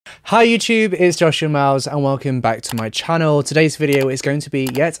Hi YouTube, it's Joshua Miles and welcome back to my channel. Today's video is going to be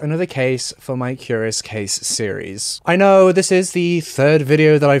yet another case for my Curious Case series. I know this is the third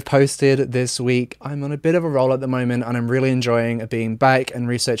video that I've posted this week. I'm on a bit of a roll at the moment and I'm really enjoying being back and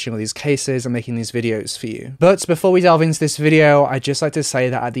researching all these cases and making these videos for you. But before we delve into this video, I'd just like to say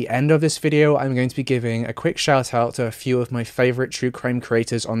that at the end of this video, I'm going to be giving a quick shout out to a few of my favorite true crime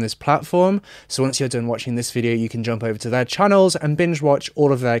creators on this platform. So once you're done watching this video, you can jump over to their channels and binge watch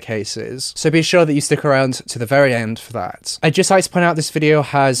all of their cases. So be sure that you stick around to the very end for that. I'd just like to point out this video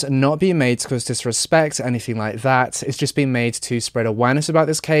has not been made to cause disrespect, anything like that. It's just been made to spread awareness about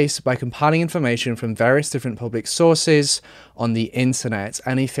this case by compiling information from various different public sources on the internet.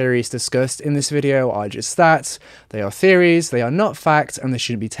 Any theories discussed in this video are just that. They are theories, they are not fact, and they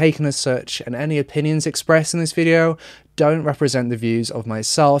shouldn't be taken as such, and any opinions expressed in this video don't represent the views of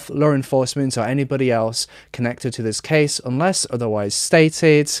myself, law enforcement, or anybody else connected to this case unless otherwise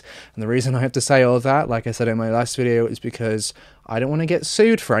stated. And the reason I have to say all that, like I said in my last video, is because I don't want to get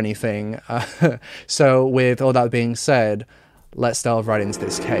sued for anything. So with all that being said, let's delve right into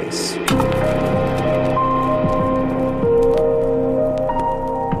this case.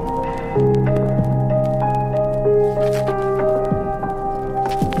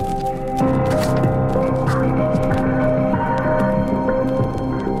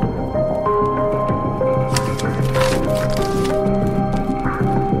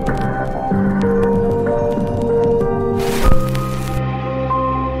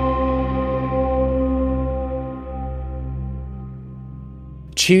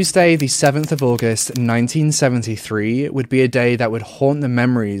 Tuesday, the 7th of August, 1973 would be a day that would haunt the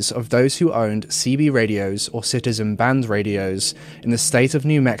memories of those who owned CB radios or citizen band radios in the state of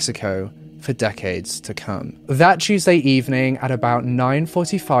New Mexico for decades to come. That Tuesday evening at about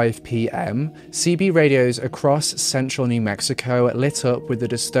 9:45 p.m, CB radios across central New Mexico lit up with the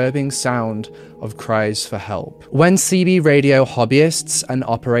disturbing sound of cries for help. When CB radio hobbyists and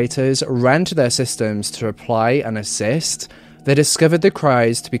operators ran to their systems to reply and assist, they discovered the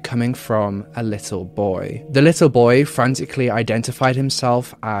cries to be coming from a little boy. The little boy frantically identified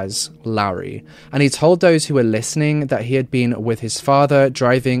himself as Larry, and he told those who were listening that he had been with his father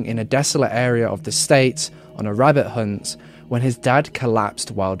driving in a desolate area of the state on a rabbit hunt when his dad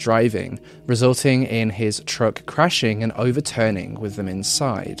collapsed while driving, resulting in his truck crashing and overturning with them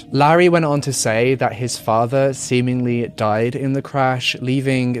inside. Larry went on to say that his father seemingly died in the crash,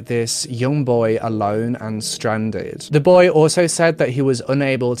 leaving this young boy alone and stranded. The boy also said that he was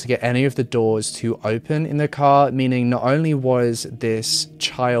unable to get any of the doors to open in the car, meaning not only was this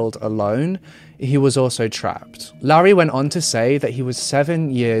child alone, he was also trapped. Larry went on to say that he was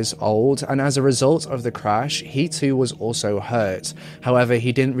 7 years old, and as a result of the crash, he too was also hurt. However,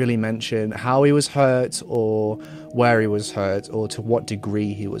 he didn't really mention how he was hurt or where he was hurt or to what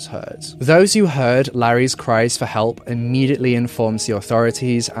degree he was hurt. Those who heard Larry's cries for help immediately informed the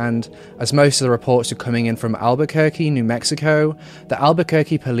authorities, and as most of the reports were coming in from Albuquerque, New Mexico, the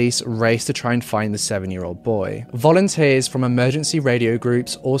Albuquerque police raced to try and find the 7-year-old boy. Volunteers from emergency radio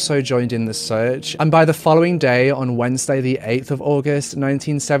groups also joined in the search, and by the following day, on Wednesday the 8th of August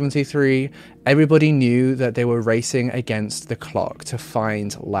 1973, everybody knew that they were racing against the clock to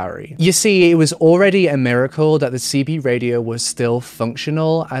find Larry. You see, it was already a miracle that the CB radio was still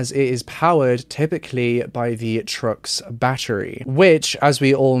functional, as it is powered typically by the truck's battery, which, as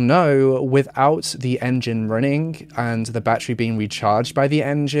we all know, without the engine running and the battery being recharged by the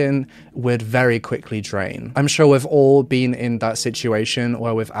engine, would very quickly drain. I'm sure we've all been in that situation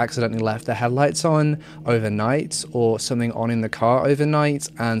where we've accidentally left the headlights on overnight or something on in the car overnight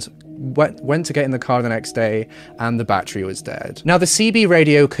and went to get in the car the next day and the battery was dead. Now, the CB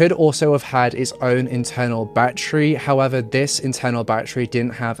radio could also have had its own internal battery. However, this internal battery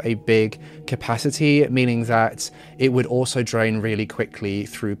didn't have a big capacity, meaning that it would also drain really quickly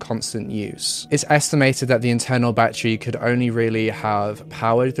through constant use. It's estimated that the internal battery could only really have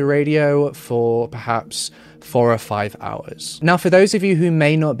powered the radio for perhaps 4 or 5 hours. Now, for those of you who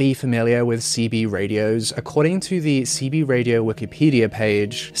may not be familiar with CB radios, according to the CB radio Wikipedia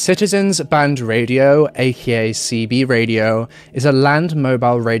page, Citizens Band Radio, aka CB radio, is a land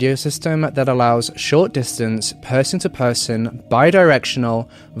mobile radio system that allows short distance, person-to-person, bidirectional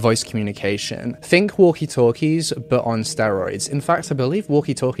voice communication. Think walkie-talkies, but on steroids. In fact, I believe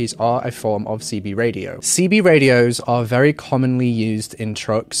walkie-talkies are a form of CB radio. CB radios are very commonly used in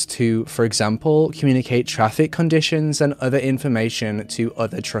trucks to, for example, communicate traffic traffic conditions and other information to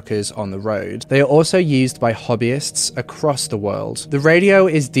other truckers on the road. They are also used by hobbyists across the world. The radio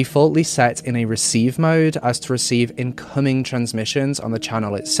is defaultly set in a receive mode as to receive incoming transmissions on the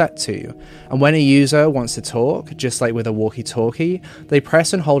channel it's set to, and when a user wants to talk, just like with a walkie-talkie, they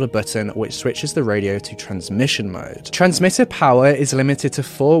press and hold a button which switches the radio to transmission mode. Transmitter power is limited to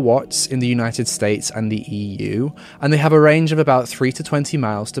 4 watts in the United States and the EU, and they have a range of about 3 to 20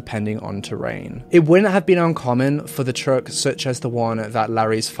 miles depending on terrain. It wouldn't have been uncommon for the truck, such as the one that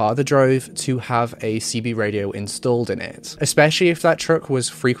Larry's father drove, to have a CB radio installed in it, especially if that truck was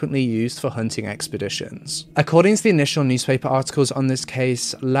frequently used for hunting expeditions. According to the initial newspaper articles on this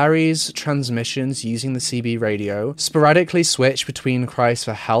case, Larry's transmissions using the CB radio sporadically switch between cries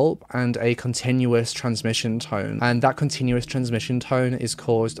for help and a continuous transmission tone, and that continuous transmission tone is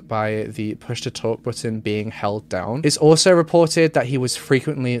caused by the push to talk button being held down. It's also reported that he was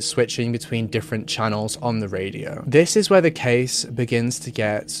frequently switching between different channels on the radio. This is where the case begins to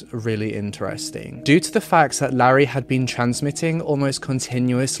get really interesting. Due to the fact that Larry had been transmitting almost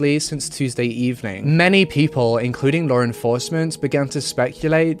continuously since Tuesday evening, many people, including law enforcement, began to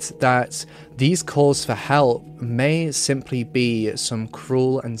speculate that these calls for help may simply be some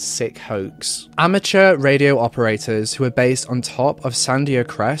cruel and sick hoax. Amateur radio operators who are based on top of Sandia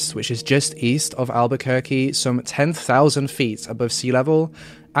Crest, which is just east of Albuquerque, some 10,000 feet above sea level,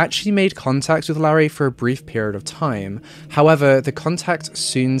 actually made contact with Larry for a brief period of time. However, the contact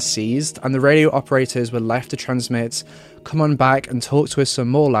soon ceased, and the radio operators were left to transmit "Come on back and talk to us some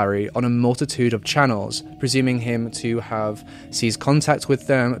more, Larry," on a multitude of channels, presuming him to have seized contact with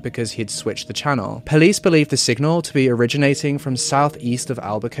them because he'd switched the channel. Police believe the signal to be originating from southeast of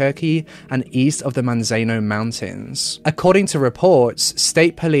Albuquerque and east of the Manzano Mountains. According to reports,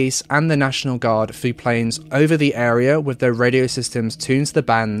 state police and the National Guard flew planes over the area with their radio systems tuned to the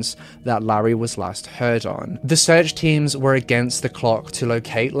bands that Larry was last heard on. The search teams were against the clock to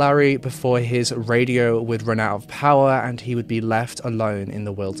locate Larry before his radio would run out of power and he would be left alone in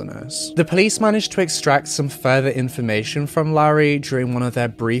the wilderness. The police managed to extract some further information from Larry during one of their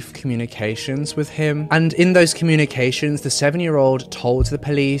brief communications with him, and in those communications, the 7-year-old told the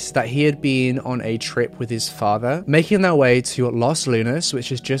police that he had been on a trip with his father, making their way to Los Lunas,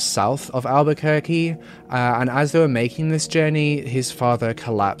 which is just south of Albuquerque, and as they were making this journey, his father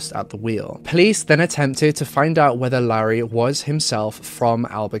collapsed at the wheel. Police then attempted to find out whether Larry was himself from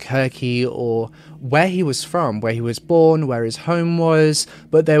Albuquerque or where he was from, where he was born, where his home was,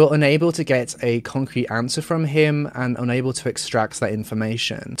 but they were unable to get a concrete answer from him and unable to extract that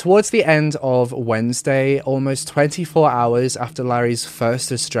information. Towards the end of Wednesday, almost 24 hours after Larry's first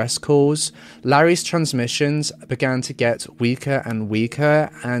distress calls, Larry's transmissions began to get weaker and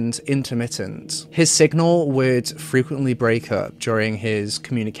weaker and intermittent. His signal would frequently break up during his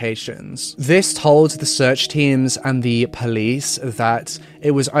communications. This told the search teams and the police that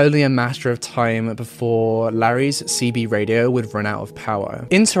it was only a matter of time before Larry's CB radio would run out of power.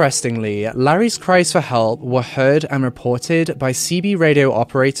 Interestingly, Larry's cries for help were heard and reported by CB radio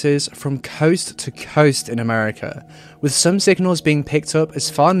operators from coast to coast in America, with some signals being picked up as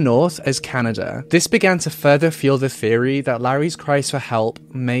far north as Canada. This began to further fuel the theory that Larry's cries for help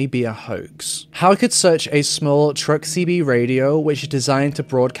may be a hoax. How could such a small truck CB radio, which is designed to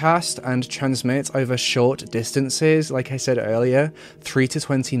broadcast and transmit over short distances, like I said earlier, 3 to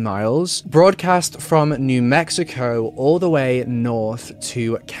 20 miles, broadcast from New Mexico all the way north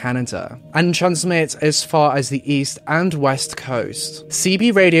to Canada, and transmit as far as the east and west coast?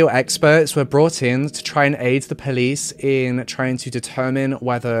 CB radio experts were brought in to try and aid the police in trying to determine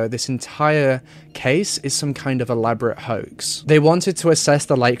whether this entire case is some kind of elaborate hoax. They wanted to assess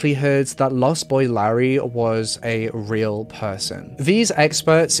the likelihood that Lost Boy Larry was a real person. These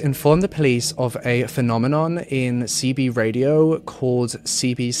experts informed the police of a phenomenon in CB radio called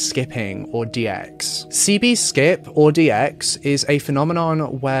CB skipping, or DX. CB skip, or DX, is a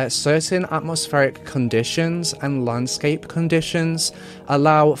phenomenon where certain atmospheric conditions and landscape conditions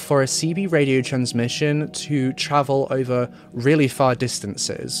allow for a CB radio transmission to travel over really far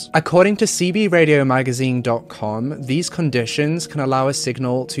distances. According to CBRadioMagazine.com, these conditions can allow a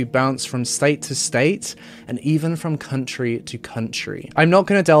signal to bounce from state to state and even from country to country. I'm not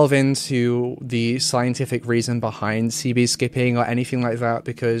going to delve into the scientific reason behind CB skipping or anything like that,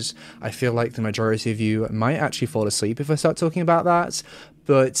 because I feel like the majority of you might actually fall asleep if I start talking about that.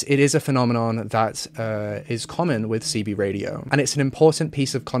 But it is a phenomenon that is common with CB radio, and it's an important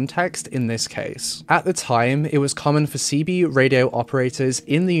piece of context in this case. At the time, it was common for CB radio operators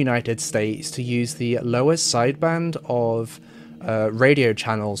in the United States to use the lower sideband of radio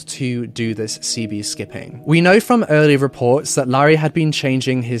channels to do this CB skipping. We know from early reports that Larry had been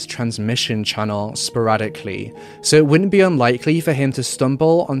changing his transmission channel sporadically, so it wouldn't be unlikely for him to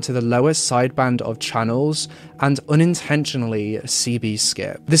stumble onto the lower sideband of channels and unintentionally CB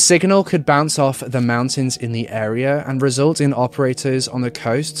skip. The signal could bounce off the mountains in the area and result in operators on the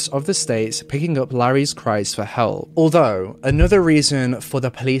coasts of the states picking up Larry's cries for help. Although, another reason for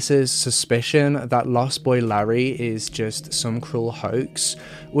the police's suspicion that Lost Boy Larry is just some cruel hoax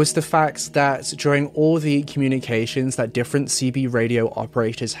was the fact that during all the communications that different CB radio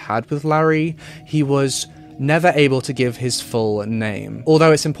operators had with Larry, he was never able to give his full name.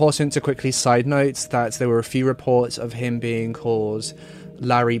 Although it's important to quickly side note that there were a few reports of him being called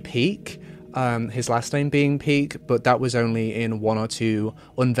Larry Peak, his last name being Peak, but that was only in one or two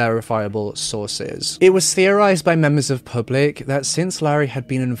unverifiable sources. It was theorized by members of public that since Larry had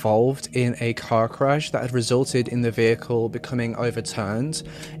been involved in a car crash that had resulted in the vehicle becoming overturned,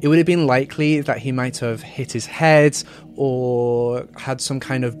 it would have been likely that he might have hit his head or had some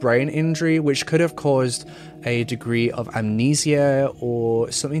kind of brain injury, which could have caused a degree of amnesia or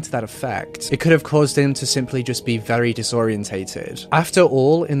something to that effect. It could have caused him to simply just be very disorientated. After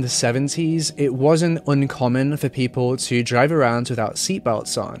all, in the 70s, it wasn't uncommon for people to drive around without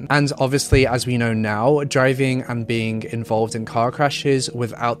seatbelts on. And obviously, as we know now, driving and being involved in car crashes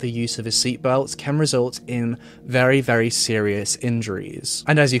without the use of a seatbelt can result in very, very serious injuries.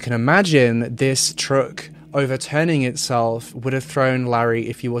 And as you can imagine, this truck overturning itself would have thrown Larry,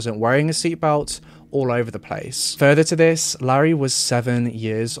 if he wasn't wearing a seatbelt, all over the place. Further to this, Larry was 7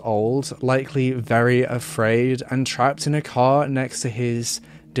 years old, likely very afraid and trapped in a car next to his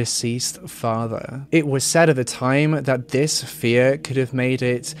deceased father. It was said at the time that this fear could have made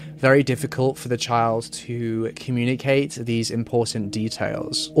it very difficult for the child to communicate these important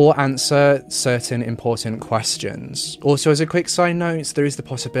details or answer certain important questions. Also, as a quick side note, there is the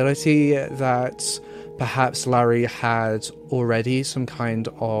possibility that perhaps Larry had already some kind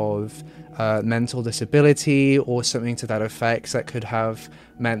of mental disability or something to that effect that could have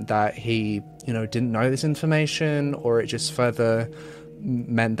meant that he, didn't know this information, or it just further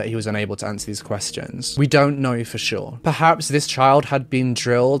meant that he was unable to answer these questions. We don't know for sure. Perhaps this child had been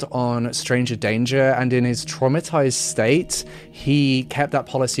drilled on stranger danger, and in his traumatized state, he kept that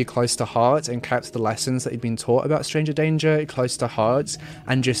policy close to heart and kept the lessons that he'd been taught about stranger danger close to heart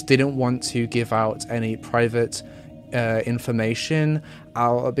and just didn't want to give out any private information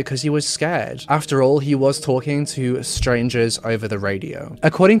because he was scared. After all, he was talking to strangers over the radio.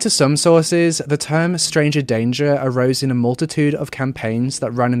 According to some sources, the term stranger danger arose in a multitude of campaigns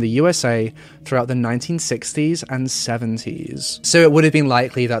that ran in the USA throughout the 1960s and 70s. So it would have been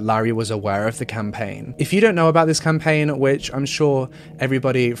likely that Larry was aware of the campaign. If you don't know about this campaign, which I'm sure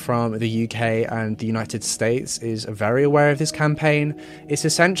everybody from the UK and the United States is very aware of this campaign, it's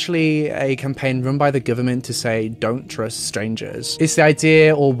essentially a campaign run by the government to say, don't trust strangers. It's the idea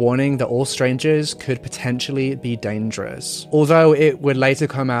or warning that all strangers could potentially be dangerous. Although it would later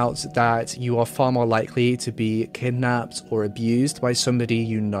come out that you are far more likely to be kidnapped or abused by somebody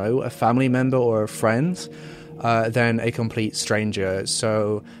you know, a family member or a friend, than a complete stranger.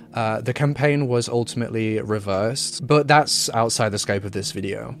 So the campaign was ultimately reversed, but that's outside the scope of this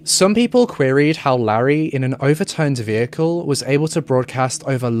video. Some people queried how Larry, in an overturned vehicle, was able to broadcast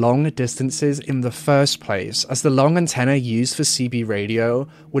over long distances in the first place, as the long antenna used for CB radio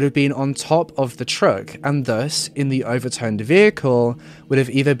would have been on top of the truck, and thus, in the overturned vehicle, would have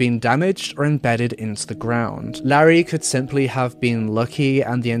either been damaged or embedded into the ground. Larry could simply have been lucky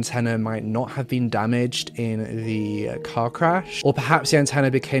and the antenna might not have been damaged in the car crash, or perhaps the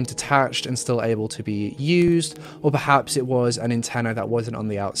antenna became detached and still able to be used, or perhaps it was an antenna that wasn't on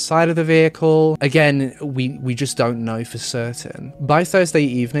the outside of the vehicle. Again, we just don't know for certain. By Thursday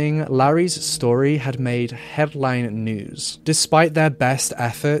evening, Larry's story had made headline news. Despite their best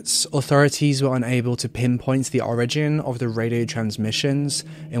efforts, authorities were unable to pinpoint the origin of the radio transmissions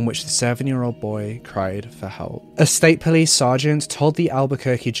in which the 7-year-old boy cried for help. A state police sergeant told the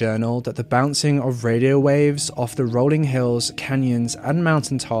Albuquerque Journal that the bouncing of radio waves off the rolling hills, canyons, and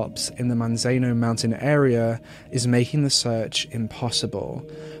mountaintops in the Manzano mountain area is making the search impossible.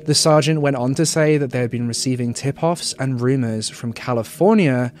 The sergeant went on to say that they had been receiving tip-offs and rumours from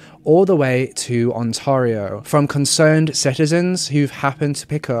California all the way to Ontario from concerned citizens who've happened to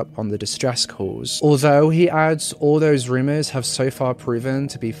pick up on the distress calls. Although, he adds, all those rumours have so far proven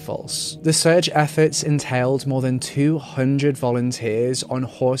to be false. The search efforts entailed more than 200 volunteers on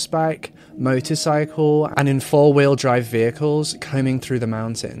horseback, motorcycle, and in four-wheel drive vehicles combing through the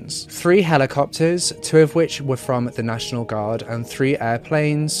mountains. 3 helicopters, 2 of which were from the National Guard, and 3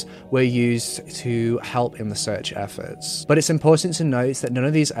 airplanes were used to help in the search efforts. But it's important to note that none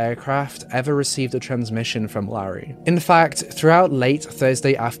of these aircraft ever received a transmission from Larry. In fact, throughout late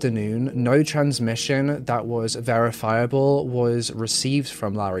Thursday afternoon, no transmission that was verifiable was received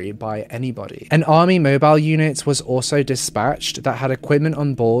from Larry by anybody. An Army mobile unit was also dispatched that had equipment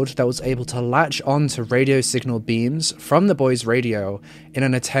on board that was able to latch on to radio signal beams from the boy's radio in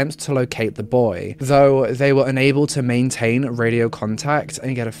an attempt to locate the boy, though they were unable to maintain radio contact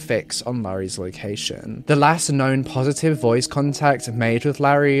and get a fix on Larry's location. The last known positive voice contact made with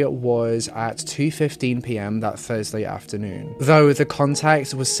Larry was at 2:15 p.m. that Thursday afternoon, though the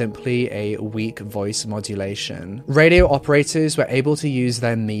contact was simply a weak voice modulation. Radio operators were able to use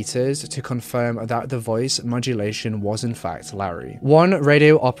their meters to confirm that the voice modulation was in fact Larry. One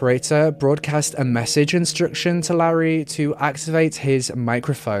radio operator broadcast a message instruction to Larry to activate his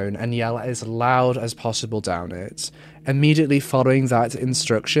microphone and yell as loud as possible down it. Immediately following that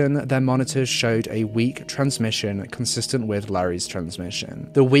instruction, their monitors showed a weak transmission consistent with Larry's transmission.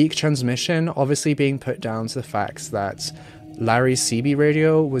 The weak transmission obviously being put down to the fact that Larry's CB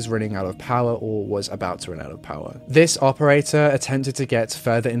radio was running out of power or was about to run out of power. This operator attempted to get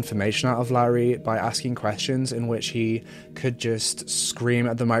further information out of Larry by asking questions in which he could just scream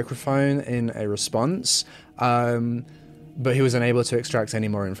at the microphone in a response, but he was unable to extract any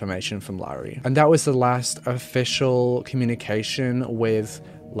more information from Larry. And that was the last official communication with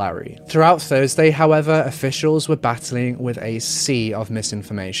Larry. Throughout Thursday, however, officials were battling with a sea of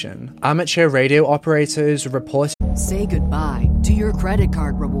misinformation. Amateur radio operators reported Say goodbye to your credit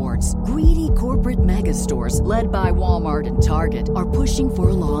card rewards. Greedy corporate mega stores, led by Walmart and Target, are pushing for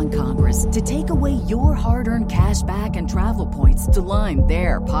a law in Congress to take away your hard-earned cash back and travel points to line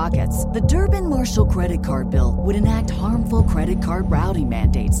their pockets. The Durbin-Marshall credit card bill would enact harmful credit card routing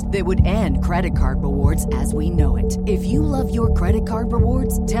mandates that would end credit card rewards as we know it. If you love your credit card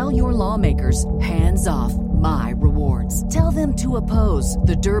rewards, tell your lawmakers, hands off my rewards. Tell them to oppose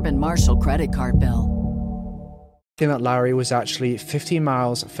the Durbin-Marshall credit card bill. that Larry was actually 50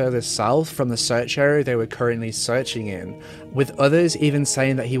 miles further south from the search area they were currently searching in, with others even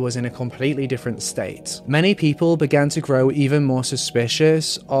saying that he was in a completely different state. Many people began to grow even more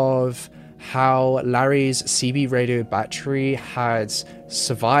suspicious of how Larry's CB radio battery had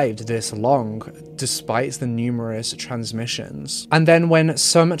survived this long despite the numerous transmissions. And then when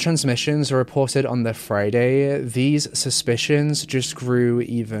some transmissions were reported on the Friday, these suspicions just grew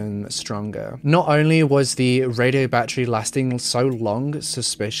even stronger. Not only was the radio battery lasting so long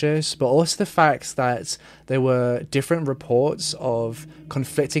suspicious, but also the fact that there were different reports of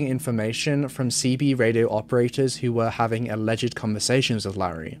conflicting information from CB radio operators who were having alleged conversations with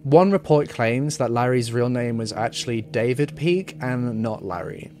Larry. One report claims that Larry's real name was actually David Peak and not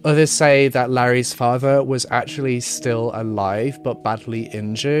Larry. Others say that Larry's father was actually still alive but badly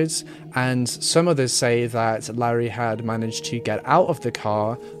injured, and some others say that Larry had managed to get out of the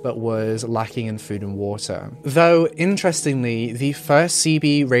car but was lacking in food and water. Though, interestingly, the first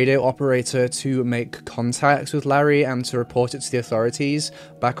CB radio operator to make contact with Larry and to report it to the authorities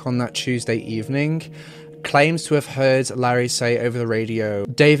back on that Tuesday evening claims to have heard Larry say over the radio,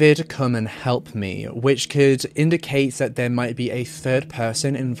 "David, come and help me," which could indicate that there might be a third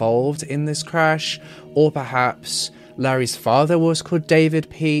person involved in this crash, or perhaps Larry's father was called David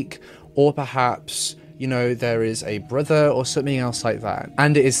Peak, or perhaps, you know, there is a brother or something else like that.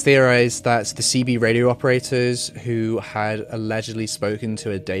 And it is theorized that the CB radio operators who had allegedly spoken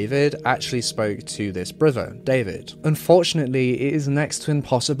to a David actually spoke to this brother, David. Unfortunately, it is next to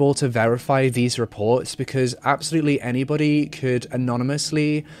impossible to verify these reports because absolutely anybody could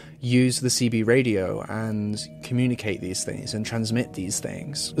anonymously use the CB radio and communicate these things and transmit these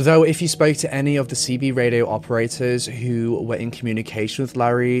things. Though if you spoke to any of the CB radio operators who were in communication with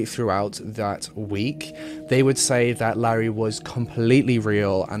Larry throughout that week, they would say that Larry was completely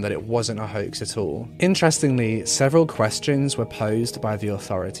real and that it wasn't a hoax at all. Interestingly, several questions were posed by the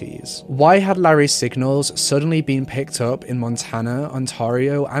authorities. Why had Larry's signals suddenly been picked up in Montana,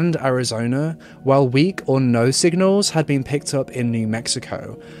 Ontario, and Arizona, while weak or no signals had been picked up in New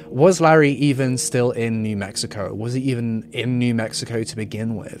Mexico? Was Larry even still in New Mexico? Was he even in New Mexico to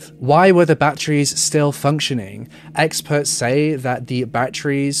begin with? Why were the batteries still functioning? Experts say that the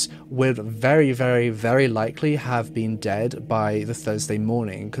batteries would very, very, very likely have been dead by the Thursday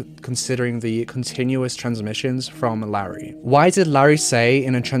morning, considering the continuous transmissions from Larry. Why did Larry say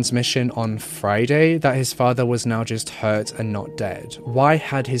in a transmission on Friday that his father was now just hurt and not dead? Why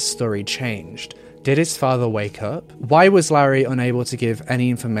had his story changed? Did his father wake up? Why was Larry unable to give any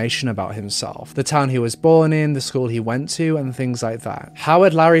information about himself? The town he was born in, the school he went to, and things like that. How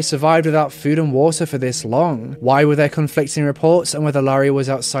had Larry survived without food and water for this long? Why were there conflicting reports on whether Larry was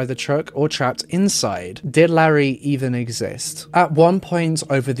outside the truck or trapped inside? Did Larry even exist? At one point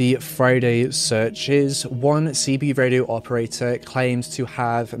over the Friday searches, one CB radio operator claimed to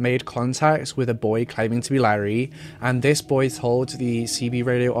have made contact with a boy claiming to be Larry, and this boy told the CB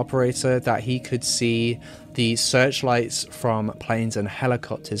radio operator that he could see the searchlights from planes and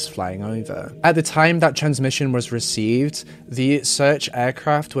helicopters flying over. At the time that transmission was received, the search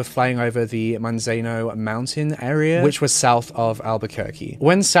aircraft were flying over the Manzano mountain area, which was south of Albuquerque.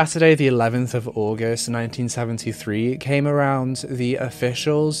 When Saturday the 11th of August 1973 came around, the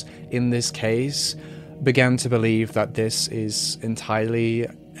officials in this case began to believe that this is entirely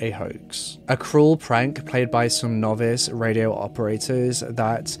a hoax. A cruel prank played by some novice radio operators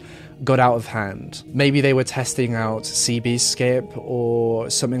that got out of hand. Maybe they were testing out CB skip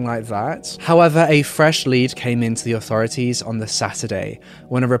or something like that. However, a fresh lead came into the authorities on the Saturday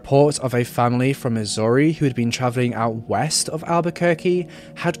when a report of a family from Missouri who had been traveling out west of Albuquerque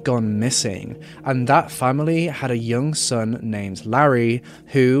had gone missing, and that family had a young son named Larry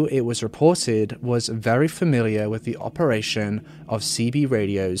who, it was reported, was very familiar with the operation of CB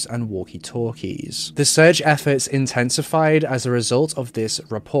radios and walkie-talkies. The search efforts intensified as a result of this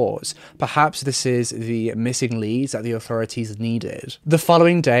report. Perhaps this is the missing leads that the authorities needed. The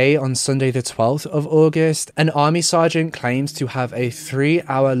following day, on Sunday the 12th of August, an army sergeant claims to have a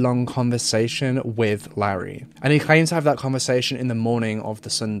 3-hour-long conversation with Larry, and he claims to have that conversation in the morning of the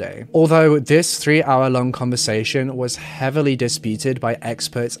Sunday. Although this 3-hour-long conversation was heavily disputed by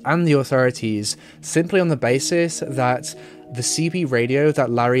experts and the authorities, simply on the basis that the CB radio that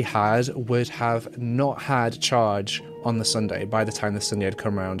Larry had would have not had charge on the Sunday by the time the Sunday had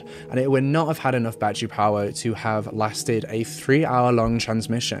come around, and it would not have had enough battery power to have lasted a 3-hour-long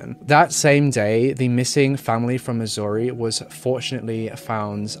transmission. That same day, the missing family from Missouri was fortunately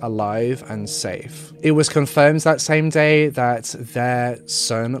found alive and safe. It was confirmed that same day that their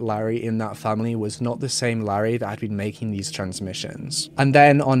son Larry in that family was not the same Larry that had been making these transmissions. And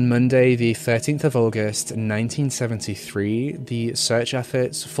then on Monday, the 13th of August 1973, the search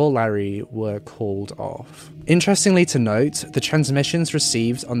efforts for Larry were called off. Interestingly to note, the transmissions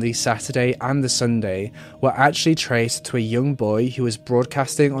received on the Saturday and the Sunday were actually traced to a young boy who was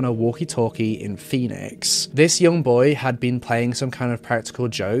broadcasting on a walkie-talkie in Phoenix. This young boy had been playing some kind of practical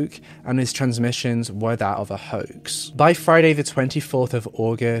joke, and his transmissions were that of a hoax. By Friday the 24th of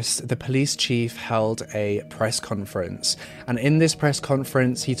August, the police chief held a press conference, and in this press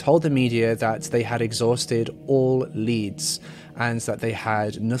conference he told the media that they had exhausted all leads and that they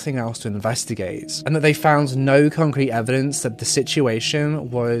had nothing else to investigate, and that they found no concrete evidence that the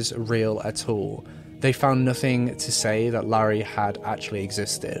situation was real at all. They found nothing to say that Larry had actually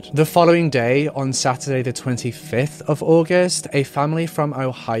existed. The following day, on Saturday the 25th of August, a family from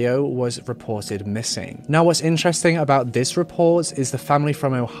Ohio was reported missing. Now, what's interesting about this report is the family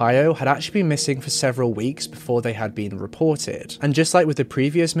from Ohio had actually been missing for several weeks before they had been reported. And just like with the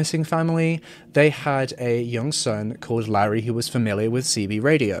previous missing family, they had a young son called Larry who was familiar with CB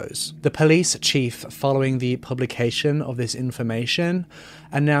radios. The police chief, following the publication of this information,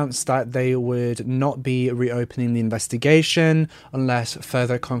 announced that they would not be reopening the investigation unless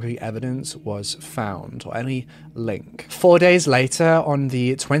further concrete evidence was found or any link. 4 days later, on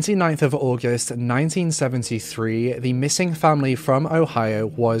the 29th of August 1973, the missing family from Ohio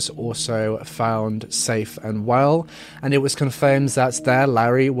was also found safe and well, and it was confirmed that their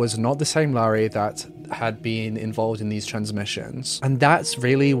Larry was not the same Larry that had been involved in these transmissions. And that's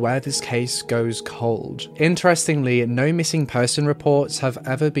really where this case goes cold. Interestingly, no missing person reports have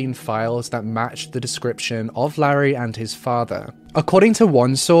ever been filed that match the description of Larry and his father. According to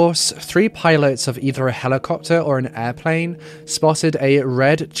one source, 3 pilots of either a helicopter or an airplane spotted a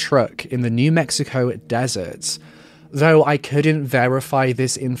red truck in the New Mexico desert. Though I couldn't verify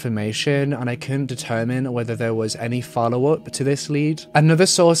this information and I couldn't determine whether there was any follow-up to this lead. Another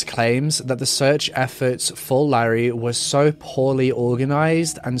source claims that the search efforts for Larry was so poorly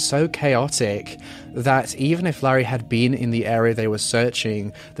organized and so chaotic that even if Larry had been in the area they were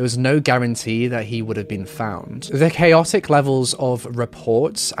searching, there was no guarantee that he would have been found. The chaotic levels of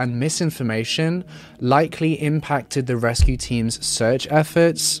reports and misinformation likely impacted the rescue team's search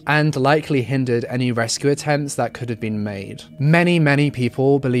efforts and likely hindered any rescue attempts that could have been made. Many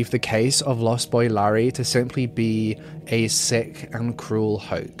people believe the case of Lost Boy Larry to simply be a sick and cruel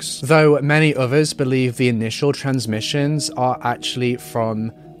hoax, though many others believe the initial transmissions are actually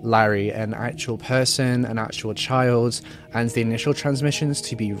from Larry, an actual person, an actual child, and the initial transmissions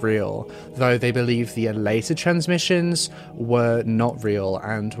to be real, though they believe the later transmissions were not real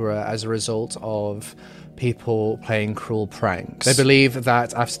and were as a result of people playing cruel pranks. They believe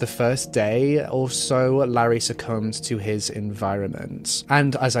that after the first day or so, Larry succumbed to his environment.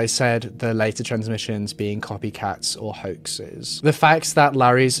 And as I said, the later transmissions being copycats or hoaxes. The fact that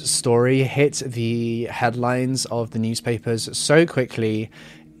Larry's story hit the headlines of the newspapers so quickly,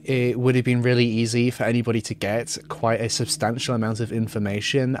 it would have been really easy for anybody to get quite a substantial amount of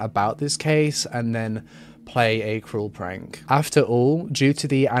information about this case and then play a cruel prank. After all, due to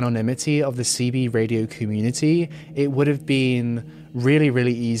the anonymity of the CB radio community, it would have been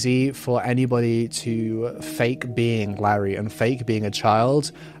really easy for anybody to fake being Larry and fake being a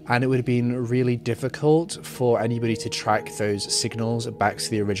child, and it would have been really difficult for anybody to track those signals back to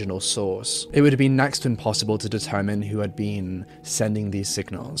the original source. It would have been next to impossible to determine who had been sending these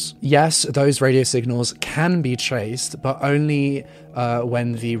signals. Yes, those radio signals can be traced, but only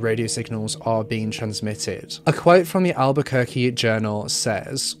when the radio signals are being transmitted. A quote from the Albuquerque Journal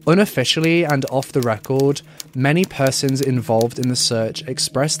says, "Unofficially and off the record, many persons involved in the search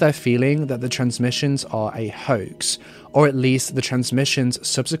expressed their feeling that the transmissions are a hoax, or at least the transmissions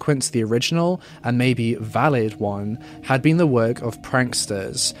subsequent to the original and maybe valid one had been the work of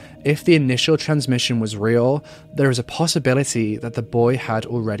pranksters. If the initial transmission was real, there is a possibility that the boy had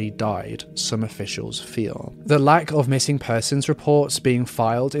already died," some officials feel. The lack of missing persons reports being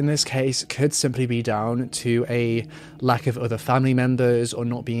filed in this case could simply be down to a lack of other family members or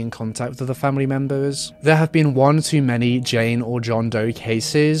not being in contact with other family members. There have been one too many Jane or John Doe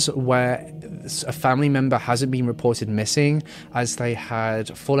cases where a family member hasn't been reported missing as they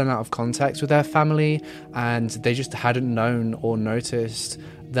had fallen out of contact with their family and they just hadn't known or noticed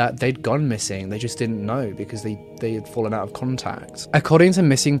that they'd gone missing. They just didn't know because they had fallen out of contact. According to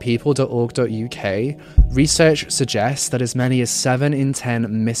missingpeople.org.uk, research suggests that as many as 7 in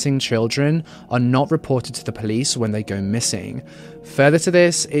 10 missing children are not reported to the police when they go missing. Further to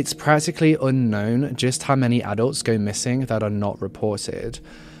this, it's practically unknown just how many adults go missing that are not reported.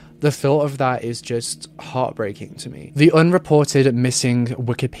 The thought of that is just heartbreaking to me. The unreported missing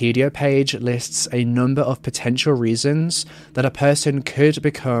Wikipedia page lists a number of potential reasons that a person could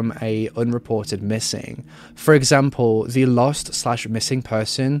become a unreported missing. For example, the lost/missing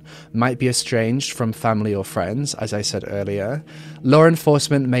person might be estranged from family or friends, as I said earlier. Law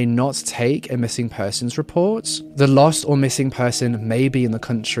enforcement may not take a missing persons report. The lost or missing person may be in the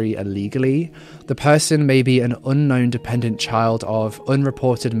country illegally. The person may be an unknown dependent child of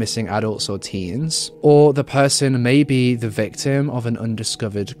unreported missing adults or teens, or the person may be the victim of an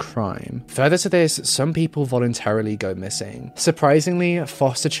undiscovered crime. Further to this, some people voluntarily go missing. Surprisingly,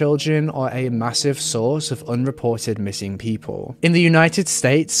 foster children are a massive source of unreported missing people. In the United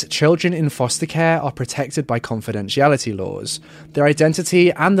States, children in foster care are protected by confidentiality laws. Their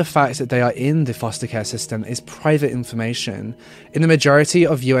identity and the fact that they are in the foster care system is private information. In the majority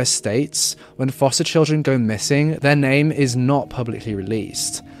of US states, when foster children go missing, their name is not publicly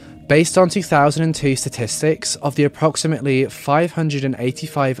released. Based on 2002 statistics, of the approximately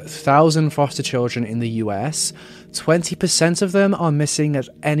 585,000 foster children in the US, 20% of them are missing at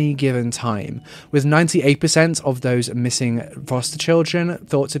any given time, with 98% of those missing foster children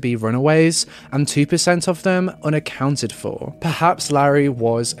thought to be runaways, and 2% of them unaccounted for. Perhaps Larry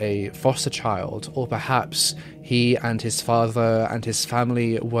was a foster child, or perhaps he and his father and his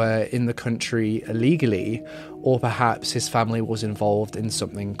family were in the country illegally, or perhaps his family was involved in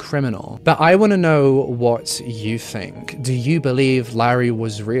something criminal. But I want to know what you think. Do you believe Larry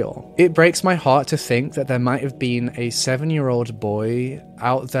was real? It breaks my heart to think that there might have been a 7-year-old boy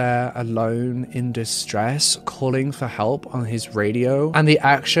out there alone in distress calling for help on his radio, and the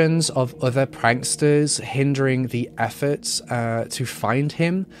actions of other pranksters hindering the efforts to find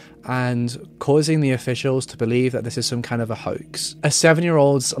him and causing the officials to believe that this is some kind of a hoax. A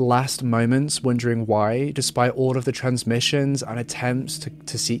 7-year-old's last moments wondering why, despite all of the transmissions and attempts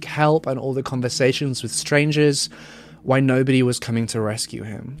to seek help and all the conversations with strangers, why nobody was coming to rescue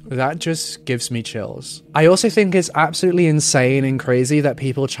him. That just gives me chills. I also think it's absolutely insane and crazy that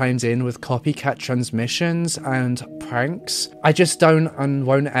people chimed in with copycat transmissions and pranks. I just don't and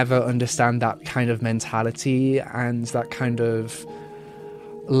won't ever understand that kind of mentality and that kind of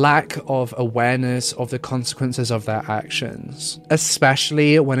lack of awareness of the consequences of their actions,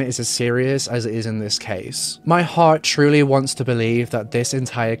 especially when it is as serious as it is in this case. My heart truly wants to believe that this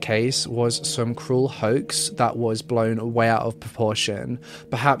entire case was some cruel hoax that was blown way out of proportion.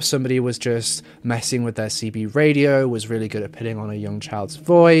 Perhaps somebody was just messing with their CB radio, was really good at putting on a young child's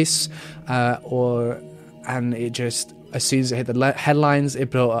voice, and it just as soon as it hit the headlines, it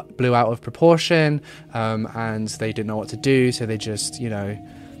blew out of proportion, and they didn't know what to do, so they just, they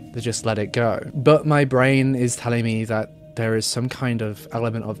just let it go. But my brain is telling me that there is some kind of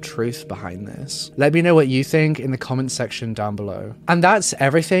element of truth behind this. Let me know what you think in the comment section down below. And that's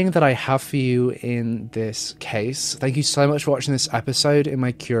everything that I have for you in this case. Thank you so much for watching this episode in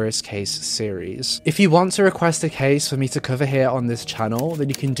my Curious Case series. If you want to request a case for me to cover here on this channel, then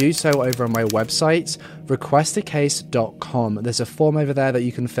you can do so over on my website, requestacase.com. There's a form over there that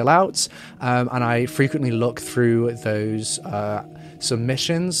you can fill out, and I frequently look through those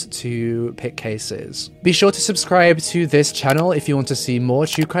submissions to pick cases. Be sure to subscribe to this channel if you want to see more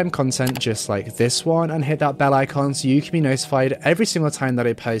true crime content just like this one, and hit that bell icon so you can be notified every single time that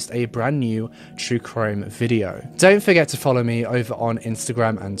I post a brand new true crime video. Don't forget to follow me over on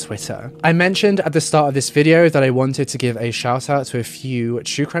Instagram and Twitter. I mentioned at the start of this video that I wanted to give a shout out to a few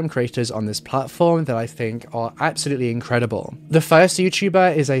true crime creators on this platform that I think are absolutely incredible. The first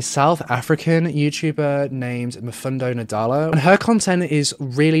YouTuber is a South African YouTuber named Mfundo Nadalo, and her content is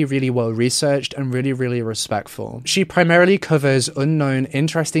really, really well researched and really, really respectful. She primarily covers unknown,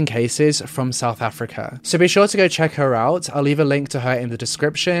 interesting cases from South Africa. So be sure to go check her out. I'll leave a link to her in the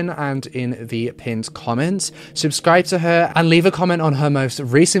description and in the pinned comments. Subscribe to her and leave a comment on her most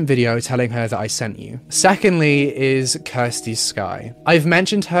recent video telling her that I sent you. Secondly is Kirsty Sky. I've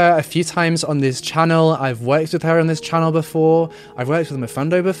mentioned her a few times on this channel. I've worked with her on this channel before. I've worked with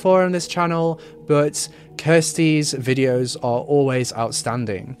Mfundo before on this channel, but Kirsty's videos are always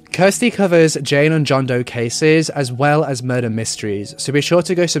outstanding. Kirsty covers Jane and John Doe cases as well as murder mysteries, so be sure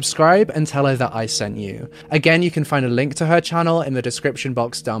to go subscribe and tell her that I sent you. Again, you can find a link to her channel in the description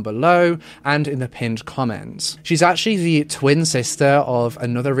box down below and in the pinned comments. She's actually the twin sister of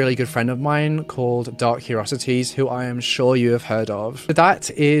another really good friend of mine called Dark Curiosities, who I am sure you have heard of.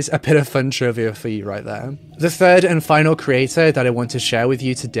 That is a bit of fun trivia for you right there. The third and final creator that I want to share with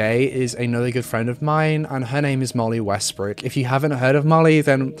you today is another good friend of mine, and her name is Molly Westbrook. If you haven't heard of Molly,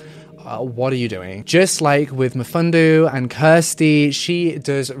 then what are you doing? Just like with Mfundo and Kirsty, she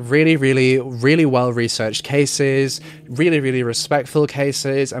does really, really, really well researched cases, really, really respectful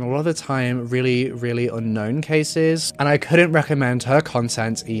cases, and a lot of the time really, really unknown cases. And I couldn't recommend her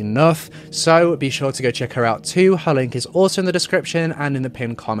content enough, so be sure to go check her out too. Her link is also in the description and in the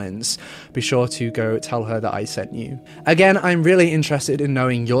pinned comments. Be sure to go tell her that I sent you. Again, I'm really interested in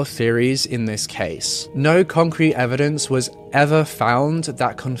knowing your theories in this case. No concrete evidence was ever found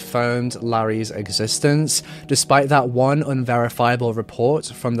that confirmed Larry's existence, despite that one unverifiable report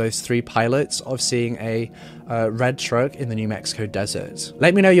from those 3 pilots of seeing a red truck in the New Mexico desert.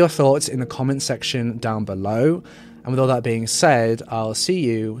 Let me know your thoughts in the comment section down below, and with all that being said, I'll see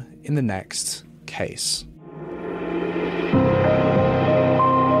you in the next case.